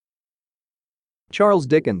Charles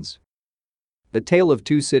Dickens. A Tale of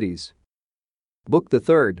Two Cities. Book the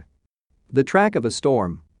Third. The Track of a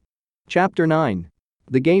Storm. Chapter 9.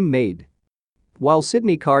 The Game Made. While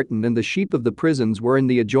Sidney Carton and the sheep of the prisons were in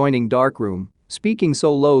the adjoining darkroom, speaking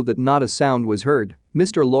so low that not a sound was heard,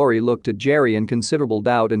 Mr. Lorry looked at Jerry in considerable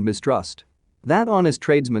doubt and mistrust. That honest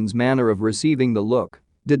tradesman's manner of receiving the look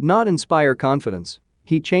did not inspire confidence.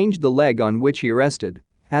 He changed the leg on which he rested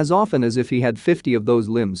as often as if he had 50 of those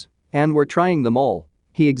limbs and were trying them all.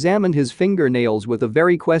 He examined his fingernails with a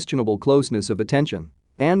very questionable closeness of attention,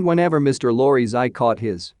 and whenever Mr. Lorry's eye caught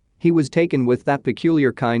his, he was taken with that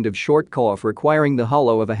peculiar kind of short cough requiring the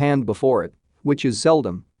hollow of a hand before it, which is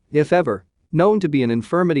seldom, if ever, known to be an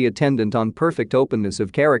infirmity attendant on perfect openness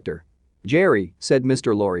of character. "Jerry," said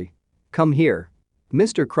Mr. Lorry. "Come here."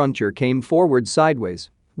 Mr. Cruncher came forward sideways,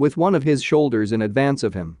 with one of his shoulders in advance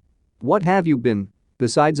of him. "What have you been,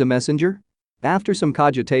 besides a messenger?" After some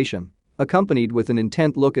cogitation, accompanied with an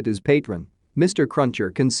intent look at his patron, Mr.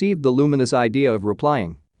 Cruncher conceived the luminous idea of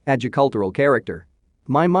replying, "Agricultural character."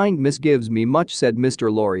 "My mind misgives me much," said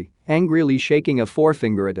Mr. Lorry, angrily shaking a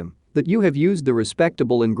forefinger at him, "that you have used the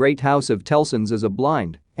respectable and great house of Tellson's as a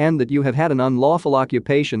blind, and that you have had an unlawful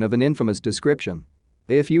occupation of an infamous description.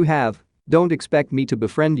 If you have, don't expect me to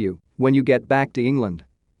befriend you when you get back to England.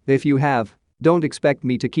 If you have, don't expect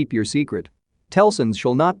me to keep your secret. Tellson's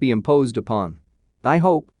shall not be imposed upon. I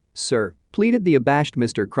hope, sir," pleaded the abashed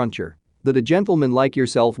Mr. Cruncher, "that a gentleman like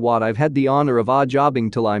yourself what I've had the honor of jobbing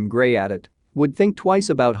till I'm grey at it, would think twice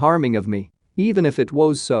about harming of me, even if it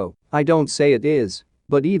was so. I don't say it is,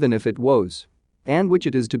 but even if it was. And which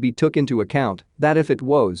it is to be took into account, that if it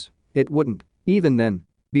was, it wouldn't, even then,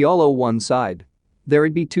 be all o' one side.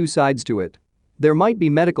 There'd be two sides to it. There might be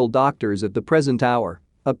medical doctors at the present hour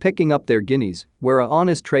picking up their guineas where a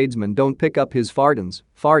honest tradesman don't pick up his fardens.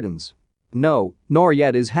 No, nor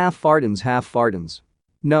yet is half fardens.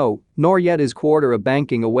 No, nor yet is quarter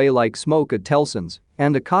banking away like smoke at Tellson's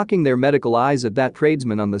and cocking their medical eyes at that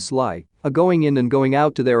tradesman on the sly, going in and going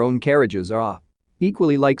out to their own carriages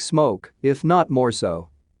equally like smoke, if not more so.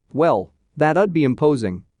 Well, that 'ud be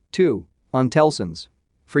imposing, too, on Tellson's.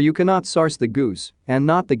 For you cannot sarse the goose and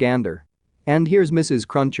not the gander. And here's Mrs.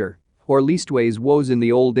 Cruncher, or leastways was in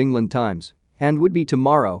the old England times, and would be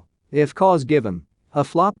tomorrow, if cause given, a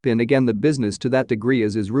flop in again the business to that degree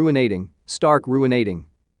as is ruinating, stark ruinating.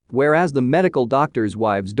 Whereas the medical doctors'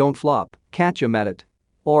 wives don't flop, catch 'em at it.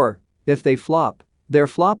 Or, if they flop, their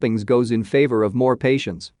floppings goes in favor of more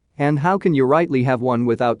patients, and how can you rightly have one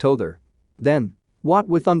without t'other? Then, what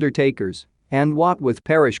with undertakers, and what with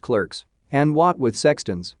parish clerks, and what with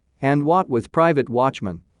sextons, and what with private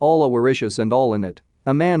watchmen, all avaricious and all in it,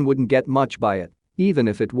 a man wouldn't get much by it, even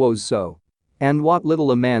if it was so. And what little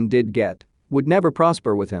a man did get would never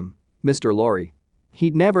prosper with him, Mr. Lorry.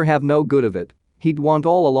 He'd never have no good of it, he'd want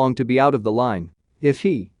all along to be out of the line, if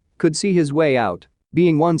he could see his way out,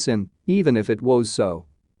 being once in, even if it was so."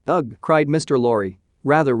 "Ugh," cried Mr. Lorry,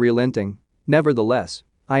 rather relenting, "nevertheless,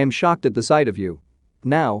 I am shocked at the sight of you.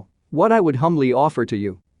 Now, what I would humbly offer to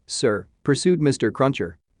you, sir," pursued Mr.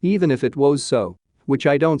 Cruncher, "even if it was so, which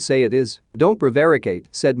I don't say it is." "Don't prevaricate,"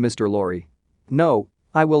 said Mr. Lorry. "No,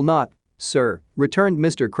 I will not, sir," returned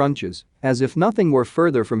Mr. Crunches, as if nothing were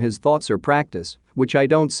further from his thoughts or practice, "which I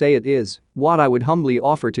don't say it is. What I would humbly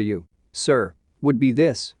offer to you, sir, would be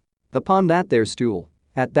this. Upon that there stool,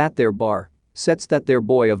 at that there bar, sets that there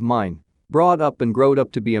boy of mine, brought up and growed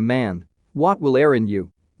up to be a man, what will errand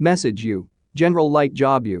you, message you, general light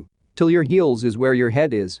job you, till your heels is where your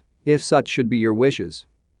head is, if such should be your wishes.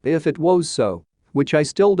 If it was so, which I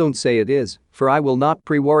still don't say it is, for I will not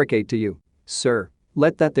prevaricate to you, sir,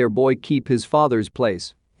 let that there boy keep his father's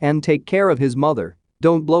place, and take care of his mother.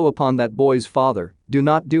 Don't blow upon that boy's father, do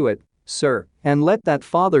not do it, sir, and let that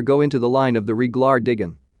father go into the line of the reglar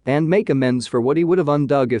diggin', and make amends for what he would have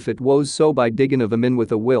undug if it was so by diggin' of 'em in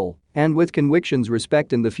with a will, and with conwictions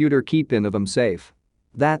respectin' the future keepin' of 'em safe.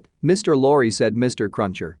 That, Mr. Lorry," said Mr.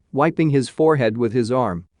 Cruncher, wiping his forehead with his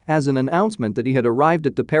arm, as an announcement that he had arrived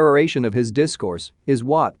at the peroration of his discourse, "is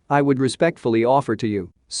what I would respectfully offer to you,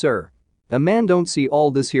 sir. A man don't see all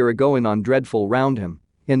this here a-goin' on dreadful round him,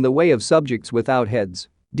 in the way of subjects without heads,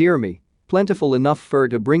 dear me, plentiful enough fur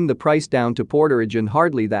to bring the price down to porterage and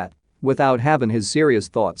hardly that, without havin' his serious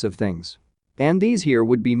thoughts of things. And these here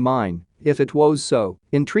would be mine, if it was so,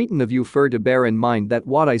 entreatin' of you fur to bear in mind that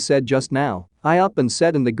what I said just now, I up and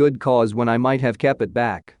said in the good cause when I might have kep' it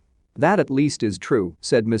back. That at least is true,"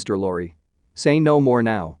 said Mr. Lorry. "Say no more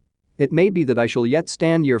now. It may be that I shall yet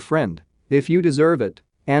stand your friend, if you deserve it,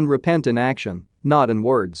 and repent in action, not in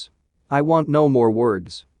words. I want no more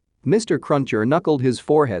words." Mr. Cruncher knuckled his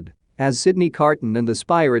forehead as Sidney Carton and the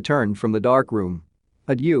spy returned from the dark room.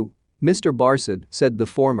 "Adieu, Mr. Barsad," said the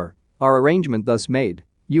former, "our arrangement thus made,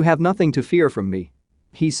 you have nothing to fear from me."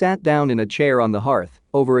 He sat down in a chair on the hearth,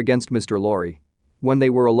 over against Mr. Lorry. When they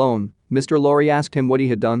were alone, Mr. Lorry asked him what he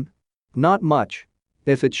had done. "Not much.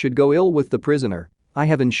 If it should go ill with the prisoner, I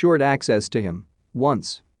have ensured access to him.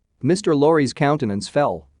 Once." Mr. Lorry's countenance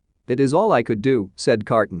fell. "It is all I could do," said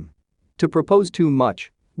Carton. "To propose too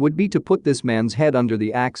much would be to put this man's head under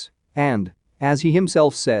the axe, and, as he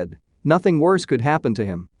himself said, nothing worse could happen to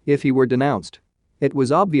him if he were denounced." It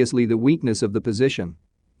was obviously the weakness of the position.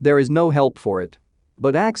 "There is no help for it.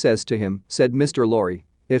 But access to him," said Mr. Lorry,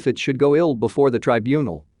 "if it should go ill before the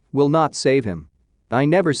tribunal, will not save him." "I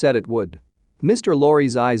never said it would." Mr.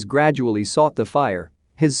 Lorry's eyes gradually sought the fire,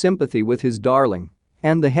 his sympathy with his darling,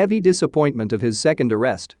 and the heavy disappointment of his second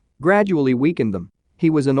arrest gradually weakened them. He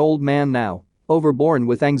was an old man now, overborne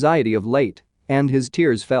with anxiety of late, and his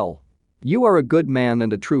tears fell. "You are a good man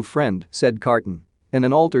and a true friend," said Carton, in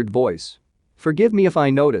an altered voice. "Forgive me if I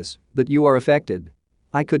notice that you are affected.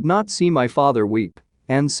 I could not see my father weep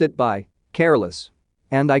and sit by, careless.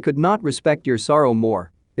 And I could not respect your sorrow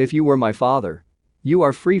more if you were my father. You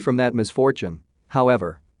are free from that misfortune,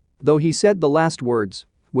 however." Though he said the last words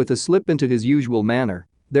with a slip into his usual manner,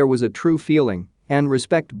 there was a true feeling and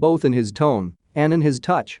respect both in his tone and in his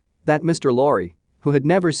touch that Mr. Lorry, who had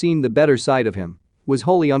never seen the better side of him, was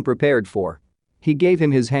wholly unprepared for. He gave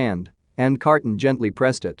him his hand, and Carton gently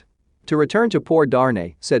pressed it. "To return to poor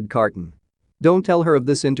Darnay," said Carton. "Don't tell her of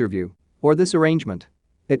this interview or this arrangement.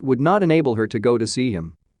 It would not enable her to go to see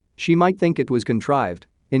him. She might think it was contrived,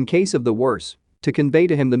 in case of the worse, to convey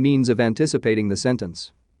to him the means of anticipating the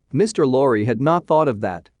sentence." Mr. Lorry had not thought of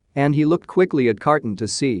that, and he looked quickly at Carton to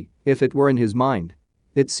see if it were in his mind.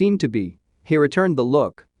 It seemed to be. He returned the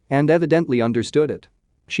look and evidently understood it.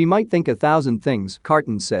 "She might think 1,000 things,"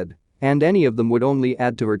 Carton said, "and any of them would only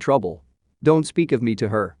add to her trouble. Don't speak of me to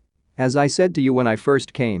her. As I said to you when I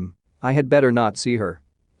first came, I had better not see her.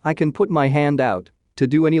 I can put my hand out to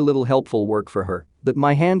do any little helpful work for her that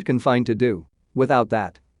my hand can find to do. Without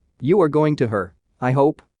that. You are going to her, I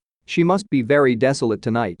hope? She must be very desolate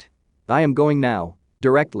tonight." "I am going now,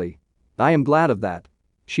 directly." "I am glad of that.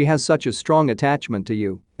 She has such a strong attachment to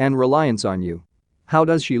you and reliance on you." "How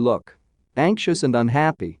does she look?" "Anxious and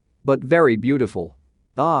unhappy, but very beautiful."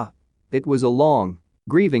 "Ah." It was a long,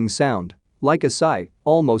 grieving sound, like a sigh,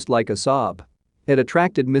 almost like a sob. It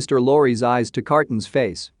attracted Mr. Lorry's eyes to Carton's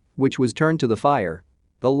face, which was turned to the fire.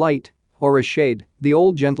 The light, or a shade, the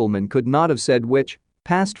old gentleman could not have said which,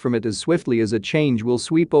 passed from it as swiftly as a change will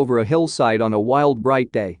sweep over a hillside on a wild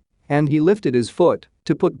bright day, and he lifted his foot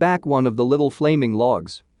to put back one of the little flaming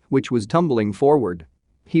logs, which was tumbling forward.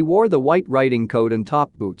 He wore the white riding coat and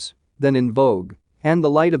top boots, then in vogue, and the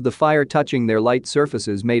light of the fire touching their light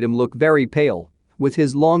surfaces made him look very pale, with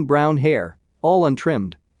his long brown hair, all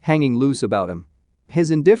untrimmed, hanging loose about him. His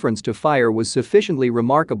indifference to fire was sufficiently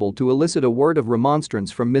remarkable to elicit a word of remonstrance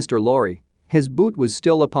from Mr. Lorry. His boot was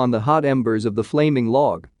still upon the hot embers of the flaming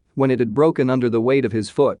log when it had broken under the weight of his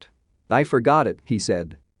foot. "I forgot it," he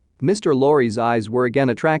said. Mr. Lorry's eyes were again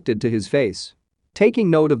attracted to his face. Taking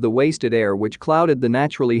note of the wasted air which clouded the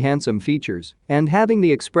naturally handsome features and having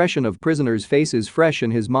the expression of prisoners' faces fresh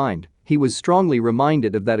in his mind, he was strongly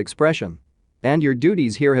reminded of that expression. "And your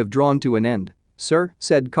duties here have drawn to an end, sir?"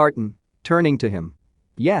 said Carton, turning to him.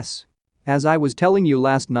 "Yes. As I was telling you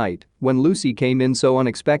last night when Lucy came in so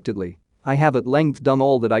unexpectedly, I have at length done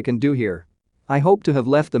all that I can do here. I hope to have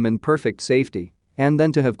left them in perfect safety and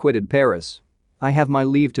then to have quitted Paris. I have my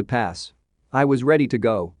leave to pass. I was ready to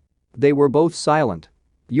go." They were both silent.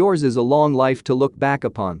 "Yours is a long life to look back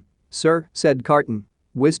upon, sir," said Carton,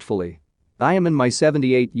 wistfully. "I am in my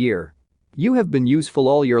 78th year. You have been useful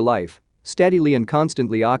all your life, steadily and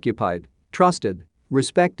constantly occupied, trusted,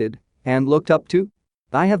 respected, and looked up to.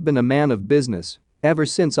 I have been a man of business ever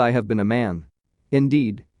since I have been a man.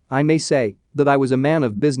 Indeed, I may say that I was a man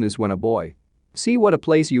of business when a boy. See what a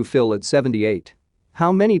place you fill at 78.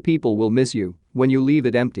 How many people will miss you when you leave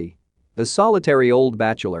it empty?" "A solitary old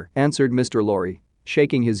bachelor," answered Mr. Lorry,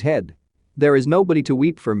 shaking his head. "There is nobody to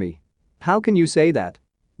weep for me." "How can you say that?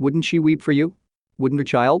 Wouldn't she weep for you? Wouldn't her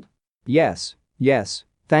child?" Yes,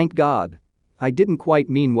 thank God. I didn't quite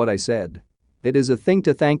mean what I said. It is a thing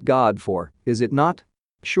to thank God for, is it not?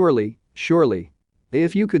 Surely.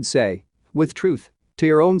 If you could say, with truth, to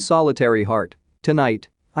your own solitary heart, tonight,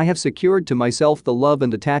 I have secured to myself the love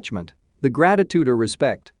and attachment, the gratitude or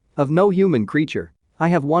respect, of no human creature. I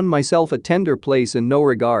have won myself a tender place in no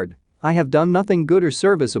regard. I have done nothing good or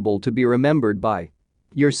serviceable to be remembered by.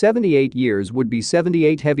 Your 78 years would be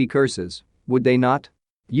 78 heavy curses, would they not?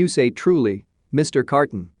 You say truly, Mr.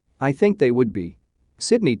 Carton. I think they would be.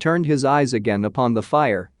 Sidney turned his eyes again upon the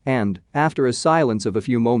fire and, after a silence of a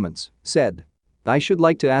few moments, said, I should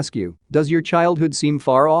like to ask you, does your childhood seem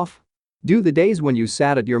far off? Do the days when you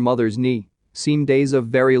sat at your mother's knee seem days of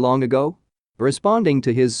very long ago? Responding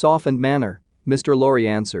to his softened manner, Mr. Lorry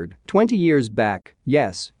answered, 20 years back,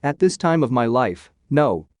 yes, at this time of my life,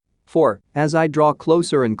 no. For, as I draw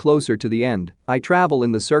closer and closer to the end, I travel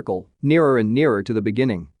in the circle, nearer and nearer to the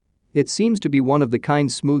beginning. It seems to be one of the kind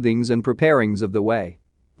smoothings and preparings of the way.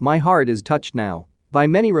 My heart is touched now by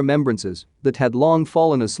many remembrances that had long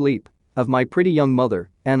fallen asleep of my pretty young mother,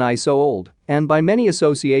 and I so old, and by many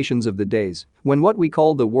associations of the days when what we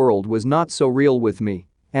called the world was not so real with me,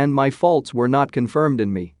 and my faults were not confirmed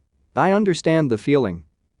in me. I understand the feeling,"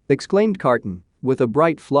 exclaimed Carton, with a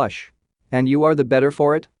bright flush. "And you are the better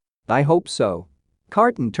for it? I hope so."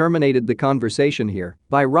 Carton terminated the conversation here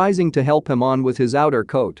by rising to help him on with his outer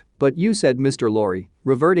coat. "But you," said Mr. Lorry,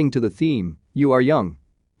 reverting to the theme, "you are young."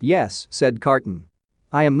 "Yes," said Carton.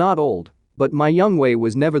 "I am not old, but my young way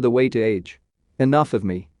was never the way to age. Enough of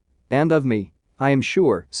me." "And of me, I am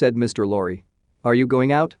sure," said Mr. Lorry. "Are you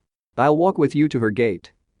going out? I'll walk with you to her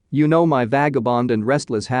gate. You know my vagabond and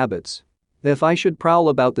restless habits. If I should prowl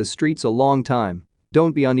about the streets a long time,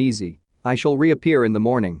 don't be uneasy, I shall reappear in the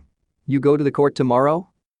morning. You go to the court tomorrow?"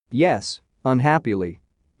 "Yes, unhappily.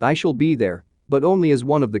 I shall be there, but only as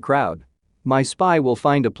one of the crowd. My spy will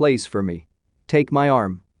find a place for me. Take my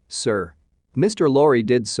arm, sir." Mr. Lorry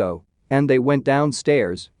did so, and they went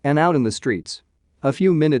downstairs and out in the streets. A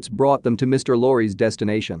few minutes brought them to Mr. Lorry's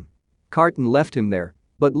destination. Carton left him there,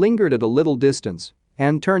 but lingered at a little distance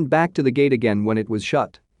and turned back to the gate again when it was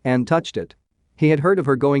shut and touched it. He had heard of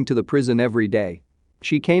her going to the prison every day.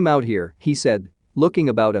 "She came out here," he said, looking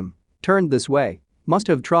about him, "turned this way, must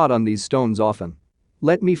have trod on these stones often.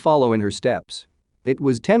 Let me follow in her steps." It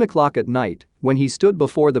was 10 o'clock at night when he stood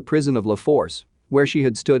before the prison of La Force, where she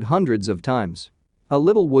had stood hundreds of times. A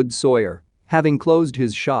little wood sawyer, having closed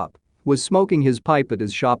his shop, was smoking his pipe at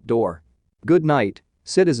his shop door. "Good night,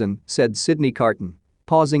 citizen," said Sidney Carton,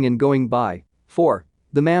 pausing in going by, for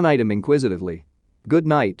the man eyed him inquisitively. "Good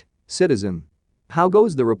night, citizen. How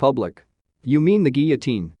goes the Republic?" "You mean the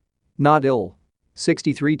guillotine?" "Not ill.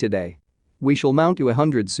 63 today. We shall mount to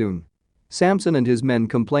 100 soon. Samson and his men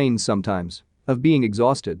complain sometimes of being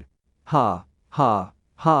exhausted." "Ha, ha,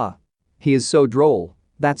 ha. He is so droll,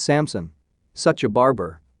 that Samson. Such a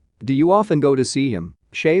barber. Do you often go to see him,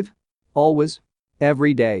 shave?" "Always.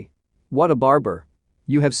 Every day." "What a barber.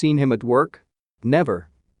 You have seen him at work?" "Never."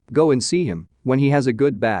 "Go and see him when he has a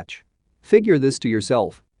good batch. Figure this to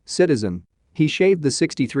yourself, citizen. He shaved the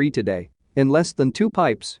 63 today in less than 2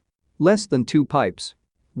 pipes. Less than 2 pipes.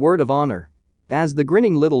 Word of honor." As the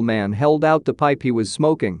grinning little man held out the pipe he was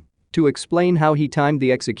smoking to explain how he timed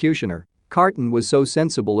the executioner, Carton was so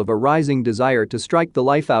sensible of a rising desire to strike the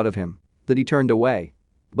life out of him that he turned away.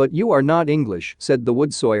 "But you are not English," said the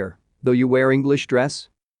wood sawyer, "though you wear English dress?"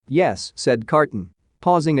 "Yes," said Carton,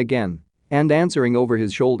 pausing again and answering over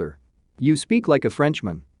his shoulder. "You speak like a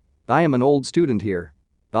Frenchman. I am an old student here."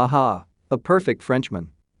 "Aha, a perfect Frenchman.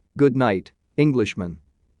 Good night, Englishman."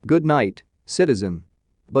 "Good night, citizen."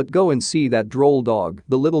 "But go and see that droll dog,"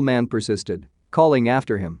 the little man persisted, calling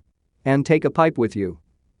after him. "And take a pipe with you."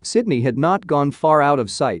 Sidney had not gone far out of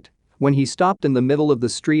sight when he stopped in the middle of the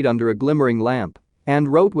street under a glimmering lamp and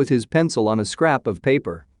wrote with his pencil on a scrap of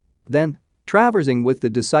paper. Then, traversing with the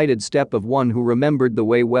decided step of one who remembered the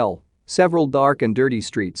way well, several dark and dirty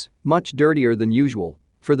streets, much dirtier than usual,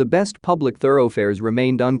 for the best public thoroughfares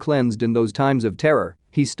remained uncleansed in those times of terror,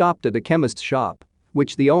 he stopped at a chemist's shop,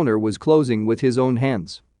 which the owner was closing with his own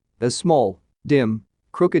hands. A small, dim,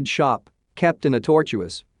 crooked shop, kept in a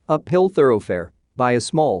tortuous, uphill thoroughfare by a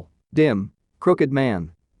small, dim, crooked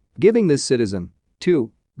man. Giving this citizen,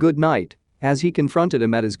 too, good night, as he confronted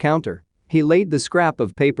him at his counter, he laid the scrap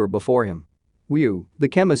of paper before him. "Whew," the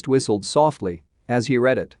chemist whistled softly as he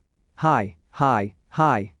read it. "Hi, hi,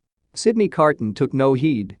 hi." Sidney Carton took no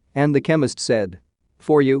heed, and the chemist said,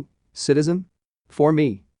 "For you, citizen?" "For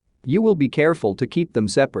me. You will be careful to keep them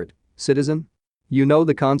separate, citizen? You know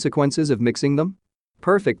the consequences of mixing them?"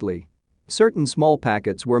 "Perfectly." Certain small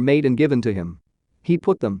packets were made and given to him. He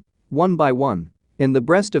put them, one by one, in the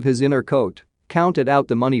breast of his inner coat, counted out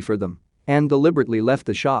the money for them, and deliberately left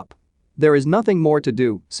the shop. "There is nothing more to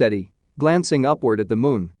do," said he, glancing upward at the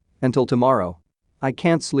moon, "until tomorrow. I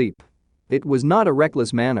can't sleep." It was not a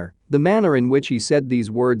reckless manner, the manner in which he said these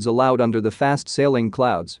words aloud under the fast-sailing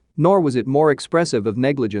clouds, nor was it more expressive of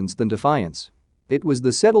negligence than defiance. It was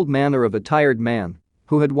the settled manner of a tired man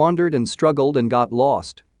who had wandered and struggled and got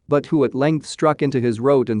lost, but who at length struck into his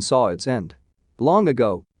road and saw its end. Long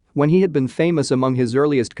ago, When he had been famous among his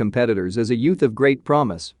earliest competitors as a youth of great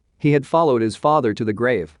promise, he had followed his father to the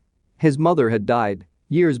grave. His mother had died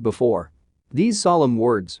years before. These solemn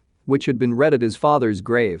words, which had been read at his father's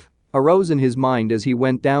grave, arose in his mind as he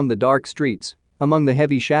went down the dark streets, among the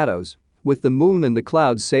heavy shadows, with the moon and the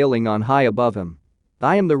clouds sailing on high above him.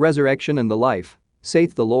 I am the resurrection and the life,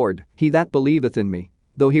 saith the Lord, he that believeth in me,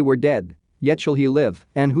 though he were dead, yet shall he live,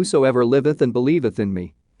 and whosoever liveth and believeth in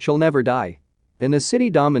me, shall never die. In a city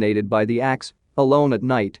dominated by the axe, alone at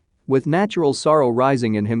night, with natural sorrow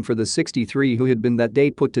rising in him for the 63 who had been that day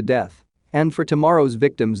put to death, and for tomorrow's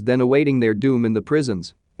victims then awaiting their doom in the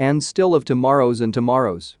prisons, and still of tomorrows and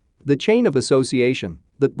tomorrows, the chain of association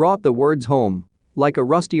that brought the words home, like a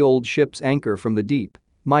rusty old ship's anchor from the deep,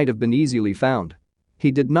 might have been easily found.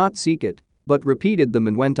 He did not seek it, but repeated them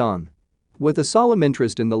and went on. With a solemn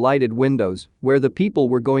interest in the lighted windows, where the people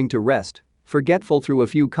were going to rest, forgetful through a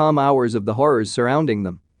few calm hours of the horrors surrounding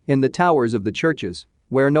them, in the towers of the churches,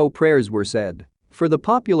 where no prayers were said, for the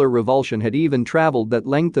popular revulsion had even traveled that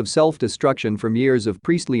length of self-destruction from years of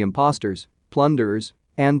priestly impostors, plunderers,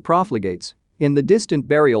 and profligates, in the distant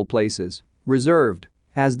burial places, reserved,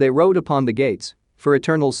 as they rode upon the gates, for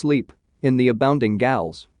eternal sleep, in the abounding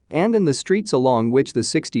galls, and in the streets along which the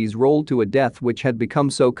 60s rolled to a death which had become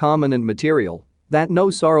so common and material that no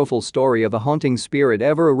sorrowful story of a haunting spirit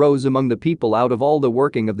ever arose among the people out of all the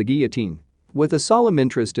working of the guillotine. With a solemn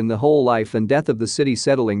interest in the whole life and death of the city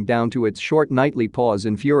settling down to its short nightly pause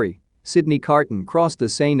in fury, Sidney Carton crossed the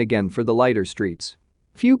Seine again for the lighter streets.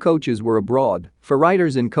 Few coaches were abroad, for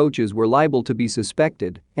riders in coaches were liable to be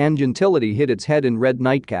suspected, and gentility hid its head in red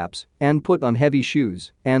nightcaps and put on heavy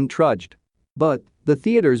shoes and trudged. But the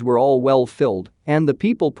theaters were all well filled, and the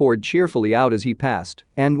people poured cheerfully out as he passed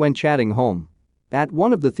and went chatting home. At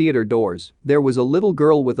one of the theater doors, there was a little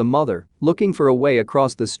girl with a mother, looking for a way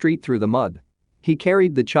across the street through the mud. He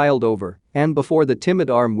carried the child over, and before the timid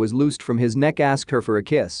arm was loosed from his neck asked her for a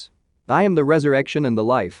kiss. I am the resurrection and the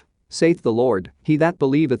life, saith the Lord, he that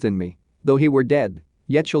believeth in me, though he were dead,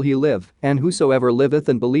 yet shall he live, and whosoever liveth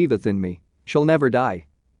and believeth in me, shall never die.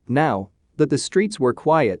 Now that the streets were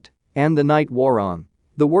quiet, and the night wore on,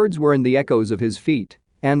 the words were in the echoes of his feet,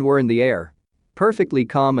 and were in the air. Perfectly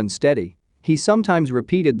calm and steady, he sometimes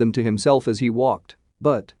repeated them to himself as he walked,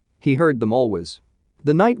 but he heard them always.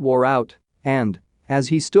 The night wore out, and, as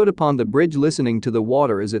he stood upon the bridge listening to the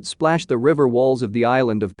water as it splashed the river walls of the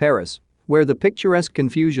island of Paris, where the picturesque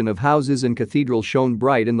confusion of houses and cathedrals shone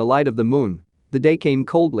bright in the light of the moon, the day came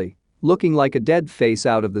coldly, looking like a dead face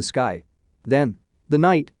out of the sky. Then, the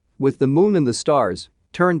night, with the moon and the stars,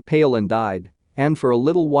 turned pale and died, and for a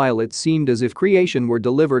little while it seemed as if creation were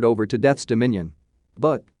delivered over to death's dominion.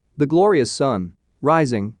 But the glorious sun,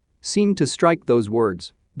 rising, seemed to strike those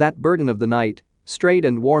words, that burden of the night, straight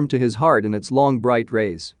and warm to his heart in its long bright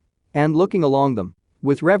rays. And looking along them,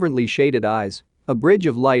 with reverently shaded eyes, a bridge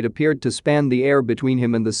of light appeared to span the air between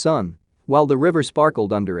him and the sun, while the river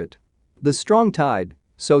sparkled under it. The strong tide,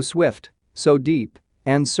 so swift, so deep,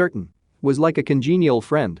 and certain, was like a congenial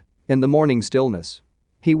friend in the morning stillness.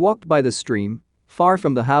 He walked by the stream, far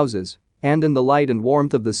from the houses, and in the light and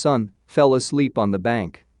warmth of the sun, fell asleep on the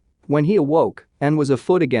bank. When he awoke and was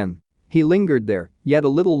afoot again, he lingered there yet a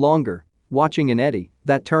little longer, watching an eddy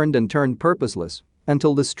that turned and turned purposeless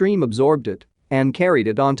until the stream absorbed it and carried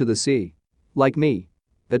it onto the sea. Like me.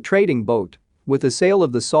 A trading boat, with a sail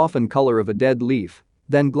of the softened color of a dead leaf,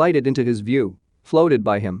 then glided into his view, floated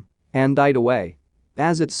by him, and died away.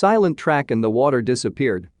 As its silent track in the water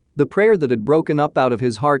disappeared, the prayer that had broken up out of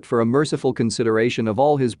his heart for a merciful consideration of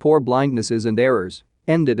all his poor blindnesses and errors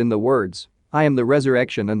ended in the words, I am the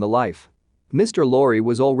resurrection and the life. Mr. Lorry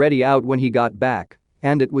was already out when he got back,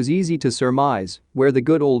 and it was easy to surmise where the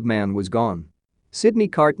good old man was gone. Sidney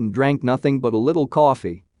Carton drank nothing but a little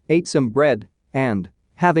coffee, ate some bread, and,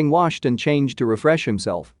 having washed and changed to refresh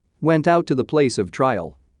himself, went out to the place of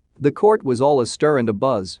trial. The court was all astir and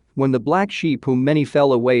abuzz when the black sheep whom many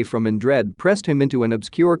fell away from in dread pressed him into an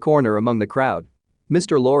obscure corner among the crowd.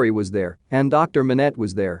 Mr. Lorry was there, and Dr. Manette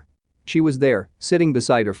was there. She was there, sitting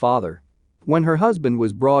beside her father. When her husband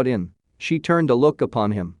was brought in, she turned a look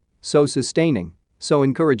upon him, so sustaining, so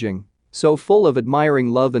encouraging, so full of admiring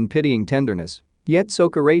love and pitying tenderness, yet so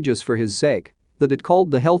courageous for his sake, that it called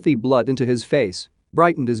the healthy blood into his face,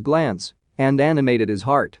 brightened his glance, and animated his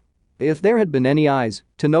heart. If there had been any eyes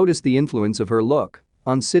to notice the influence of her look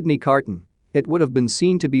on Sidney Carton, it would have been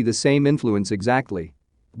seen to be the same influence exactly.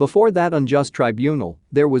 Before that unjust tribunal,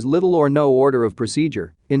 there was little or no order of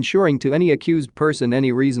procedure ensuring to any accused person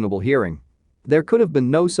any reasonable hearing. There could have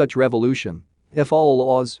been no such revolution if all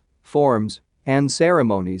laws, forms, and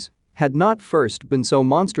ceremonies had not first been so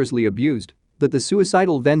monstrously abused that the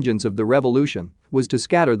suicidal vengeance of the revolution was to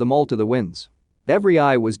scatter them all to the winds. Every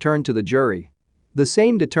eye was turned to the jury. The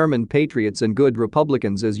same determined patriots and good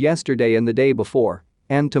Republicans as yesterday and the day before,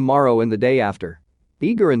 and tomorrow and the day after.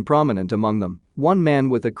 Eager and prominent among them, one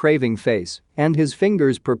man with a craving face and his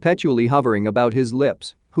fingers perpetually hovering about his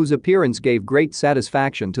lips, whose appearance gave great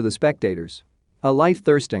satisfaction to the spectators. A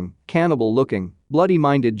life-thirsting, cannibal-looking,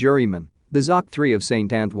 bloody-minded juryman, the Zoc 3 of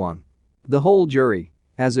St. Antoine. The whole jury,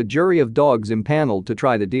 as a jury of dogs impaneled to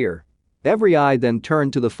try the deer. Every eye then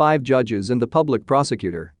turned to the 5 judges and the public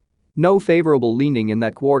prosecutor. No favorable leaning in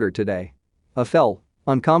that quarter today. A fell,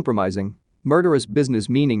 uncompromising, murderous business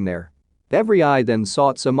meaning there. Every eye then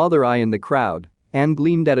sought some other eye in the crowd and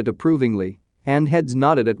gleamed at it approvingly, and heads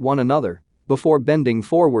nodded at one another before bending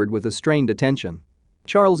forward with a strained attention.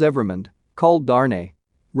 Charles Evrémonde, called Darnay.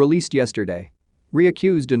 Released yesterday.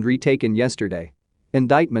 Reaccused and retaken yesterday.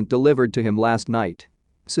 Indictment delivered to him last night.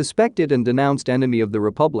 Suspected and denounced enemy of the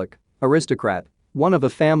Republic, aristocrat, one of a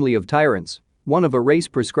family of tyrants, one of a race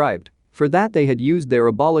prescribed, for that they had used their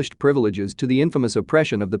abolished privileges to the infamous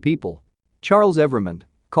oppression of the people. Charles Evrémonde,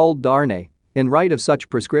 called Darnay, in right of such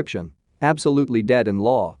prescription, absolutely dead in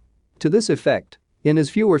law. To this effect, in as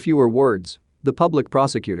fewer words, the public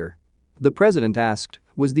prosecutor. The president asked,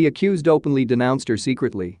 was the accused openly denounced or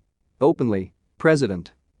secretly? Openly,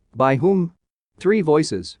 President. By whom? 3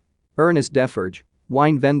 voices. Ernest Defarge,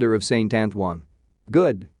 wine vendor of St. Antoine.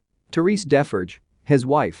 Good. Therese Defarge, his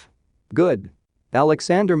wife. Good.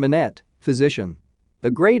 Alexander Manette, physician. A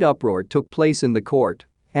great uproar took place in the court,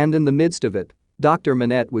 and in the midst of it, Dr.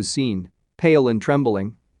 Manette was seen, pale and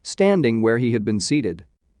trembling, standing where he had been seated.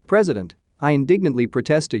 President, I indignantly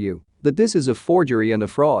protest to you that this is a forgery and a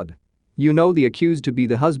fraud. You know the accused to be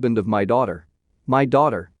the husband of my daughter. My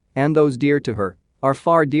daughter, and those dear to her, are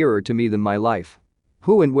far dearer to me than my life.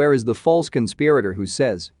 Who and where is the false conspirator who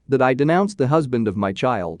says that I denounced the husband of my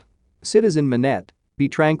child? Citizen Manette, be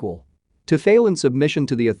tranquil. To fail in submission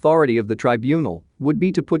to the authority of the tribunal would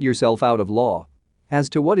be to put yourself out of law. As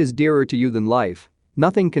to what is dearer to you than life,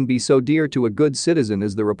 nothing can be so dear to a good citizen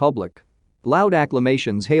as the Republic. Loud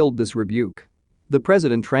acclamations hailed this rebuke. The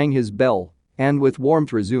president rang his bell and with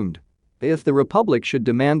warmth resumed. If the Republic should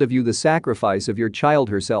demand of you the sacrifice of your child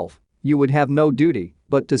herself, you would have no duty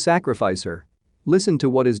but to sacrifice her. Listen to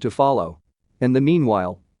what is to follow. In the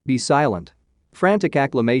meanwhile, be silent. Frantic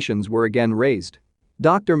acclamations were again raised.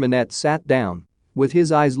 Dr. Manette sat down, with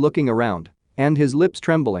his eyes looking around and his lips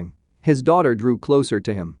trembling. His daughter drew closer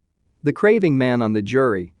to him. The craving man on the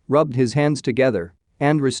jury rubbed his hands together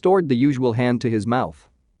and restored the usual hand to his mouth.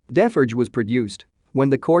 Defarge was produced when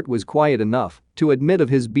the court was quiet enough to admit of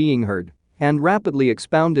his being heard and rapidly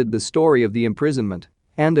expounded the story of the imprisonment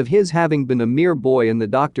and of his having been a mere boy in the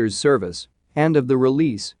doctor's service and of the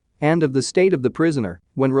release and of the state of the prisoner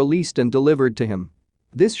when released and delivered to him.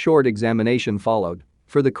 This short examination followed,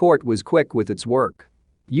 for the court was quick with its work.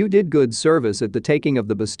 You did good service at the taking of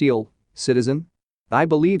the Bastille, citizen? I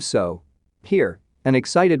believe so. Here, an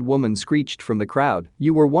excited woman screeched from the crowd,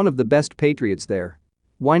 you were one of the best patriots there.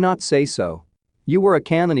 Why not say so? You were a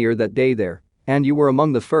cannoneer that day there, and you were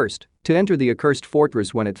among the first to enter the accursed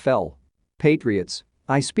fortress when it fell. Patriots,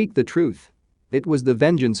 I speak the truth. It was the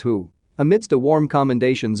Vengeance who, amidst the warm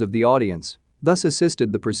commendations of the audience, thus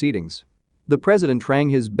assisted the proceedings. The president rang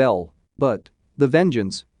his bell, but the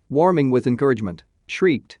Vengeance, warming with encouragement,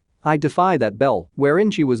 shrieked, I defy that bell,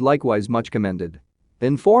 wherein she was likewise much commended.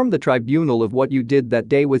 Inform the tribunal of what you did that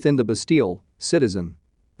day within the Bastille, citizen.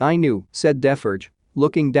 I knew, said Defarge,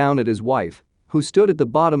 looking down at his wife, who stood at the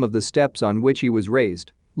bottom of the steps on which he was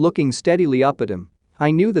raised, looking steadily up at him.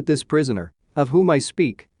 I knew that this prisoner, of whom I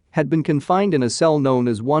speak, had been confined in a cell known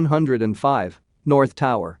as 105, North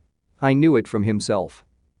Tower. I knew it from himself.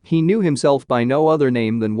 He knew himself by no other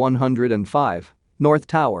name than 105, North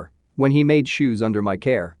Tower, when he made shoes under my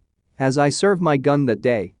care. As I serve my gun that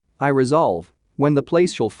day, I resolve, when the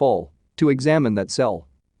place shall fall, to examine that cell.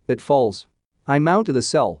 It falls. I mount to the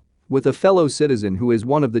cell, with a fellow citizen who is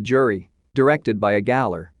one of the jury, directed by a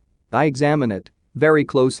gaoler. I examine it, very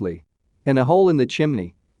closely. In a hole in the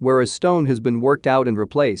chimney, where a stone has been worked out and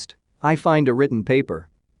replaced, I find a written paper.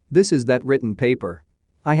 This is that written paper.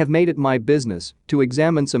 I have made it my business to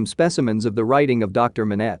examine some specimens of the writing of Dr.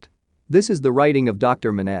 Manette. This is the writing of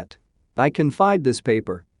Dr. Manette. I confide this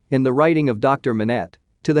paper, in the writing of Dr. Manette,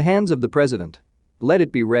 to the hands of the president. Let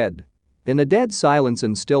it be read. In a dead silence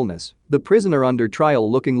and stillness, the prisoner under trial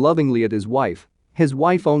looking lovingly at his wife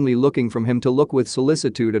only looking from him to look with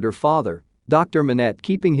solicitude at her father, Dr. Manette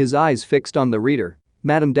keeping his eyes fixed on the reader,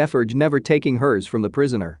 Madame Defarge never taking hers from the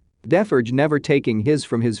prisoner, Defarge never taking his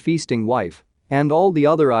from his feasting wife, and all the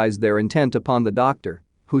other eyes there intent upon the doctor,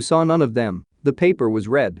 who saw none of them The paper was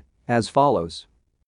read as follows.